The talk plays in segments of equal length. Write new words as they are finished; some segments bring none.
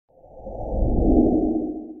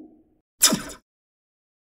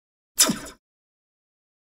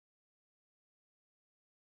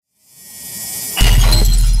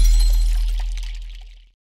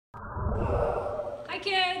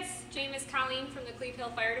Colleen from the Cleve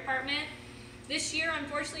Hill Fire Department. This year,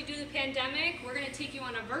 unfortunately, due to the pandemic, we're going to take you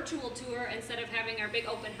on a virtual tour instead of having our big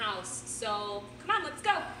open house. So come on, let's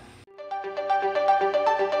go.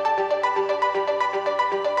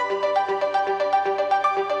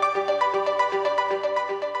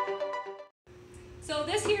 So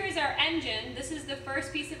this here is our engine. This is the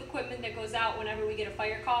first piece of equipment that goes out whenever we get a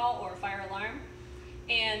fire call or a fire alarm.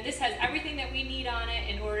 And this has everything that we need on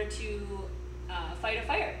it in order to fight a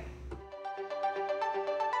fire.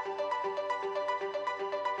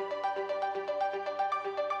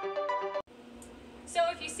 So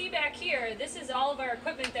if you see back here, this is all of our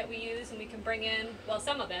equipment that we use and we can bring in, well,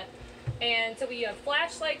 some of it. And so we have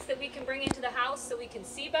flashlights that we can bring into the house so we can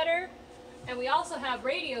see better. And we also have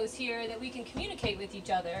radios here that we can communicate with each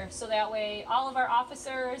other, so that way all of our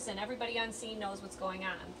officers and everybody on scene knows what's going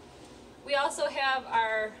on. We also have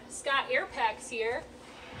our Scott air packs here.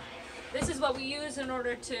 This is what we use in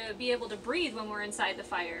order to be able to breathe when we're inside the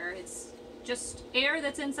fire. It's just air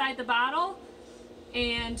that's inside the bottle,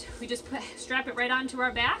 and we just strap it right onto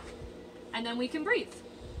our back, and then we can breathe.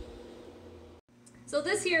 So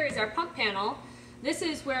this here is our pump panel. This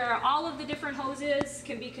is where all of the different hoses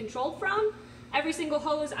can be controlled from. Every single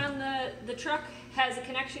hose on the truck has a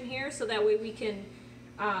connection here, so that way we can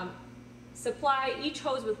supply each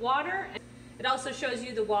hose with water. It also shows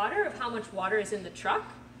you the water of how much water is in the truck.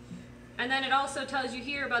 And then it also tells you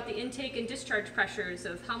here about the intake and discharge pressures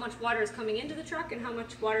of how much water is coming into the truck and how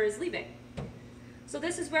much water is leaving. So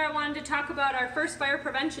this is where I wanted to talk about our first fire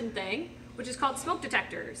prevention thing, which is called smoke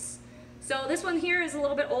detectors. So this one here is a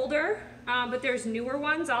little bit older, but there's newer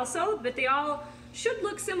ones also, but they all should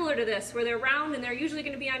look similar to this, where they're round and they're usually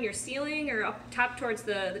going to be on your ceiling or up top towards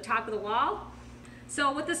the top of the wall.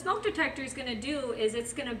 So what the smoke detector is going to do is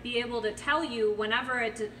it's going to be able to tell you whenever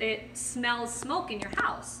it smells smoke in your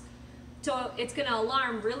house. So it's going to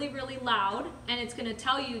alarm really, really loud, and it's going to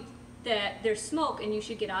tell you that there's smoke and you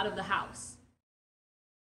should get out of the house.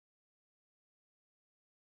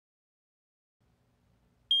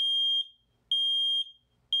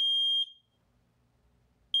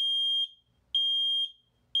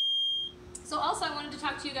 So also I wanted to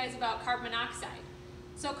talk to you guys about carbon monoxide.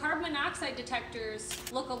 So carbon monoxide detectors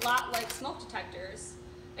look a lot like smoke detectors,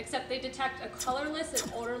 except they detect a colorless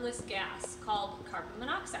and odorless gas called carbon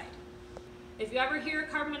monoxide. If you ever hear a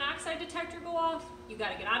carbon monoxide detector go off, you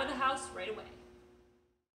got to get out of the house right away.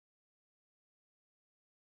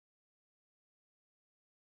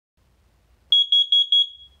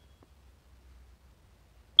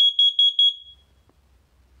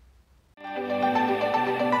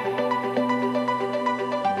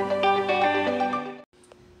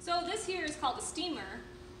 So this here is called a steamer.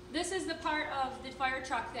 This is the part of the fire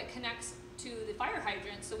truck that connects to the fire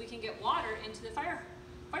hydrant so we can get water into the fire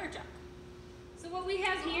truck. So what we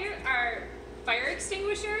have here are fire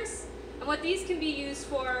extinguishers, and what these can be used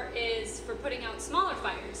for is for putting out smaller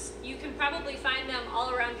fires. You can probably find them all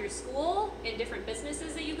around your school, in different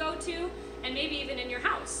businesses that you go to, and maybe even in your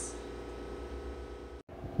house.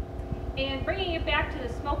 And bringing it back to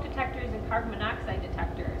the smoke detectors and carbon monoxide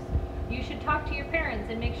detectors, you should talk to your parents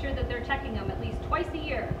and make sure that they're checking them at least twice a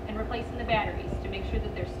year and replacing the batteries to make sure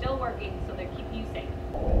that they're still working so they keep you safe.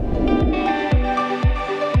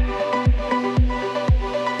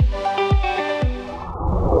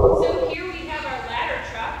 So here we have our ladder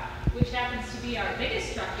truck, which happens to be our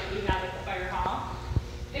biggest truck that we have at the fire hall.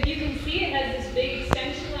 If you can see, it has this big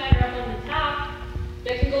extension ladder up on the top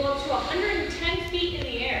that can go up to 110 feet in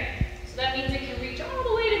the air. So that means it can reach all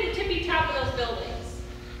the way to the tippy top of those buildings.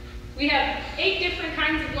 We have 8 different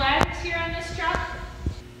kinds of ladders here on this truck.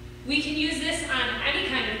 We can use this on any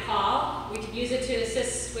kind of call. We can use it to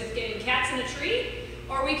assist with getting cats in a tree,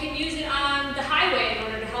 or we can use it on the highway in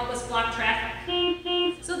order to help us block traffic.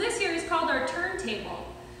 So this here is called our turntable.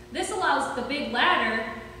 This allows the big ladder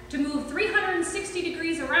to move 360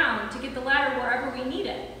 degrees around to get the ladder wherever we need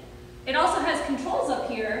it. It also has controls up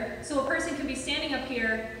here, so a person can be standing up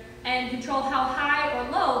here and control how high or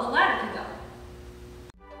low the ladder can go.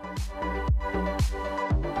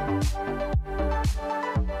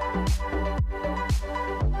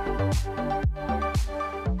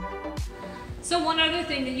 So one other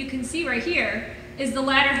thing that you can see right here is the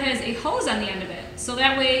ladder has a hose on the end of it. So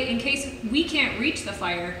that way, in case we can't reach the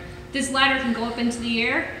fire, this ladder can go up into the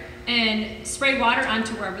air and spray water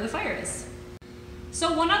onto wherever the fire is.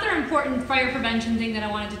 So one other important fire prevention thing that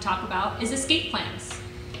I wanted to talk about is escape plans.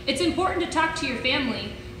 It's important to talk to your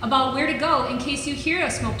family about where to go in case you hear a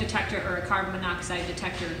smoke detector or a carbon monoxide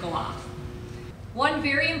detector go off. One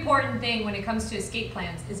very important thing when it comes to escape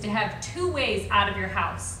plans is to have 2 ways out of your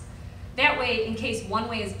house. That way, in case one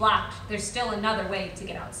way is blocked, there's still another way to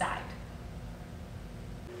get outside.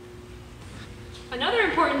 Another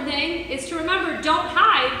important thing is to remember, don't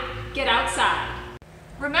hide, get outside.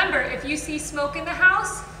 Remember, if you see smoke in the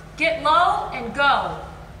house, get low and go.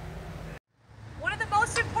 One of the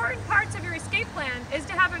most important parts of your escape plan is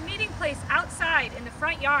to have a meeting place outside in the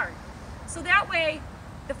front yard. So that way,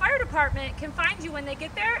 the fire department can find you when they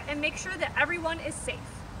get there and make sure that everyone is safe.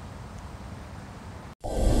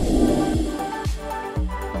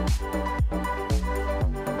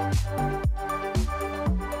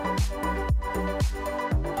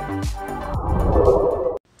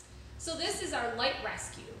 So this is our light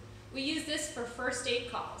rescue. We use this for first aid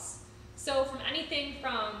calls. So from anything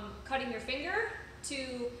from cutting your finger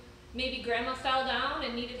to maybe grandma fell down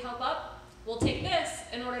and needed help up, we'll take this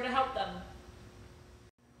in order to help them.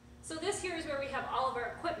 So this here is where we have all of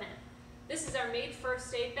our equipment. This is our made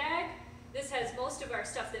first aid bag. This has most of our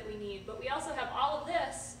stuff that we need, but we also have all of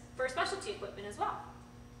this for specialty equipment as well.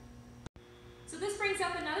 So this brings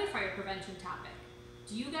up another fire prevention topic.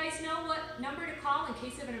 Do you guys know what number to call in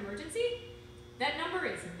case of an emergency? That number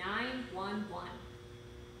is 911.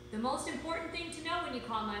 The most important thing to know when you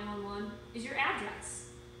call 911 is your address.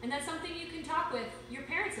 And that's something you can talk with your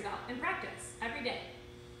parents about and practice every day.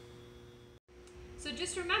 So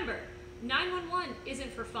just remember, 911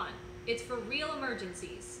 isn't for fun. It's for real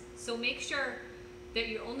emergencies. So make sure that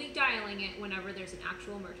you're only dialing it whenever there's an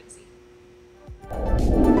actual emergency.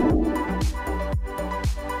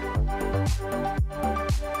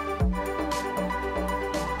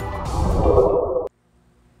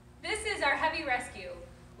 This is our heavy rescue.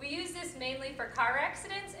 We use this mainly for car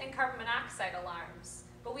accidents and carbon monoxide alarms,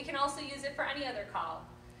 but we can also use it for any other call.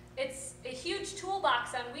 It's a huge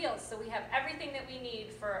toolbox on wheels, so we have everything that we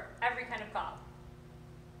need for every kind of call.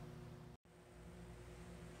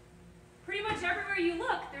 Pretty much everywhere you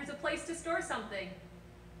look, there's a place to store something.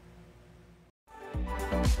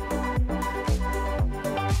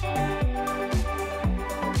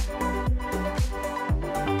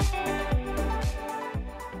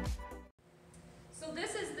 So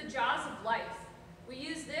this is the Jaws of Life. We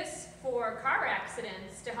use this for car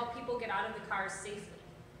accidents to help people get out of the cars safely.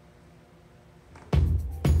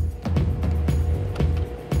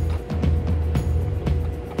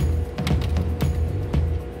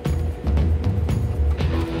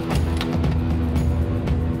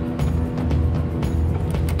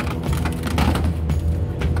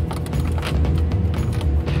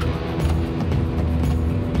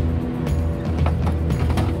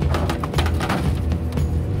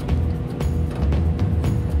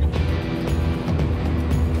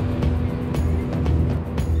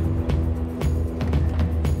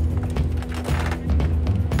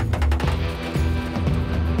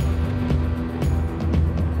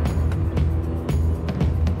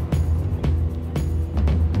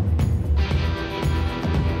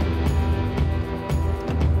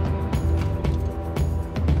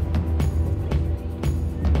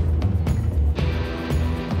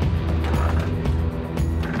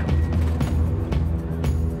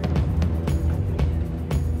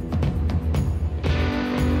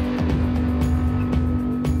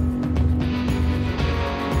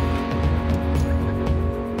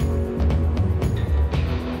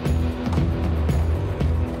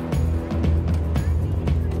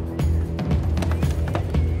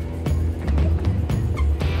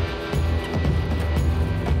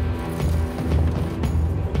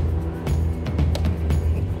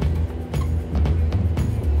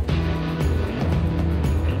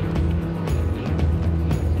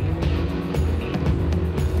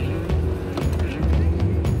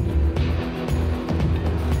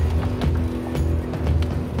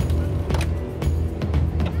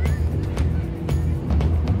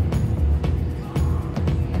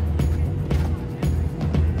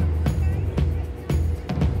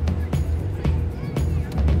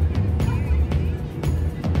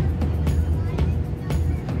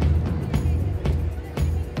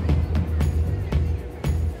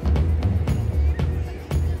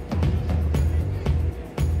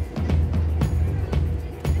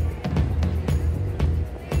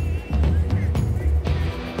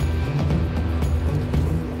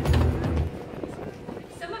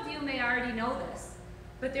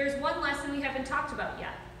 But there's one lesson we haven't talked about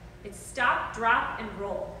yet. It's stop, drop, and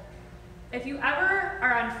roll. If you ever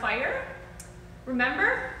are on fire,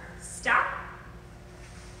 remember, stop,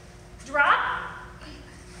 drop,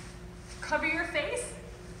 cover your face,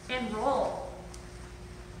 and roll.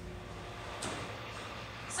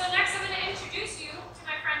 So next I'm going to introduce you to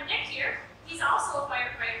my friend Nick here. He's also a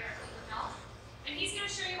firefighter at Cleveland Health, and he's going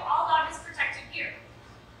to show you all about his protective gear.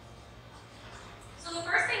 So the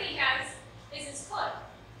first thing he has is his hood.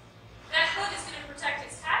 That hood is going to protect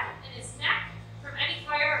his head and his neck from any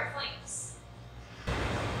fire or flames.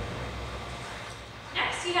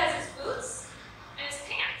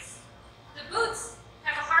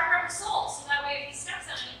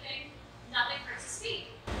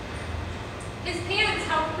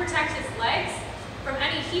 protect his legs from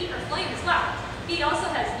any heat or flame as well. He also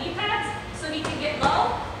has knee pads, so he can get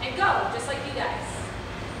low and go, just like you guys.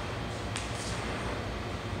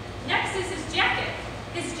 Next is his jacket.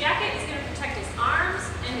 His jacket is going to protect his arms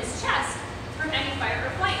and his chest from any fire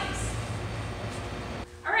or flames.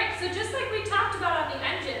 Alright, so just like we talked about on the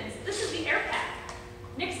engines, this is the air pack.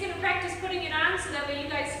 Nick's going to practice putting it on so that way you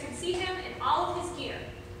guys can see him in all of his gear.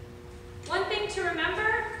 One thing to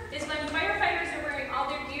remember is when firefighters are wearing all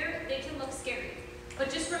their gear, they can look scary.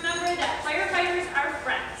 But just remember that firefighters are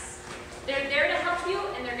friends. They're there to help you,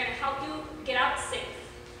 and they're going to help you get out safe.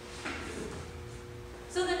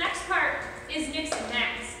 So the next part is Nick's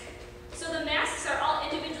mask. So the masks are all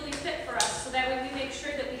individually fit for us, so that way we make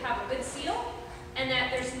sure that we have a good seal, and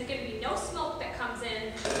that there's going to be no smoke that comes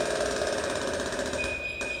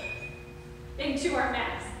into our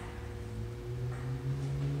mask.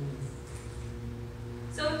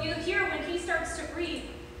 So if you hear when he starts to breathe,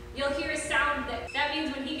 you'll hear a sound that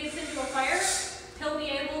means when he gets into a fire, he'll be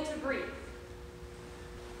able to breathe.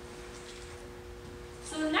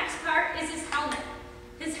 So the next part is his helmet.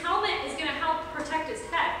 His helmet is going to help protect his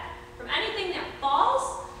head from anything that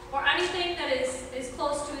falls or anything that is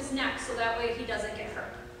close to his neck, so that way he doesn't get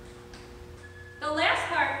hurt. The last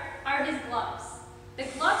part are his gloves. The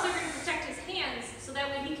gloves are going to protect his hands so that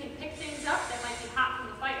way he can pick things up that might be hot from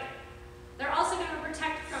the fire. They're also going to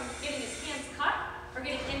protect from getting his hands cut or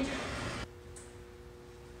getting injured.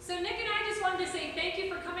 So Nick and I just wanted to say thank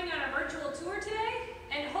you for coming on our virtual tour today,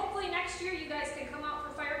 and hopefully next year you guys can come out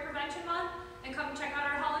for Fire Prevention Month and come check out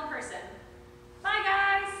our hall in person. Bye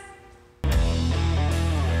guys!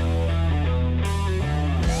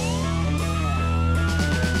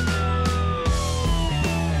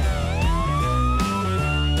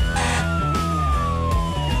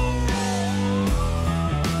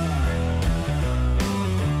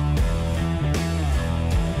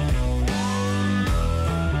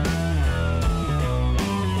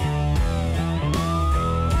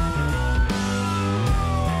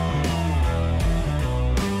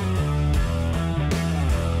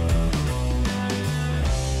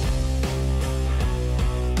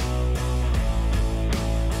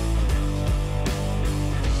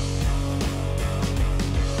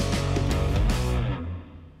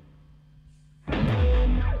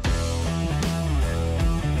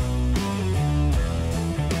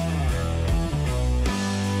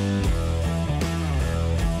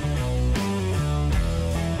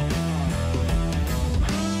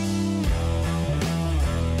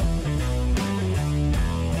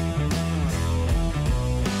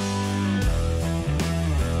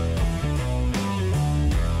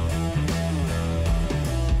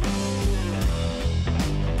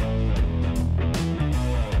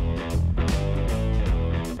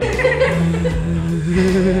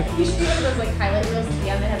 You should do one of those like highlight reels at the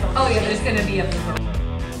end that has all Oh yeah, there's gonna be a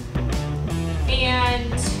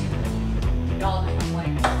and y'all know I'm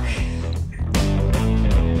like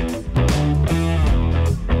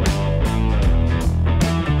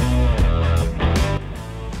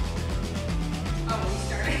oh, we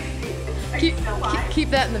started. Keep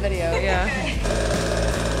that in the video, yeah.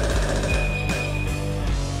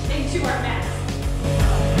 Into our mask.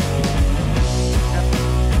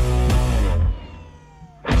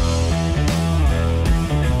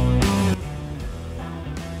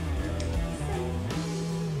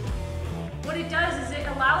 What it does is it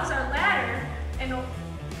allows our ladder, and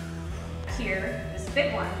here, this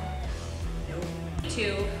big one,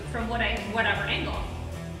 to from whatever angle.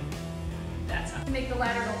 That's how. To make the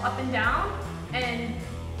ladder go up and down, and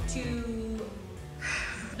to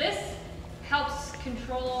this helps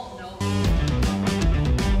control. No.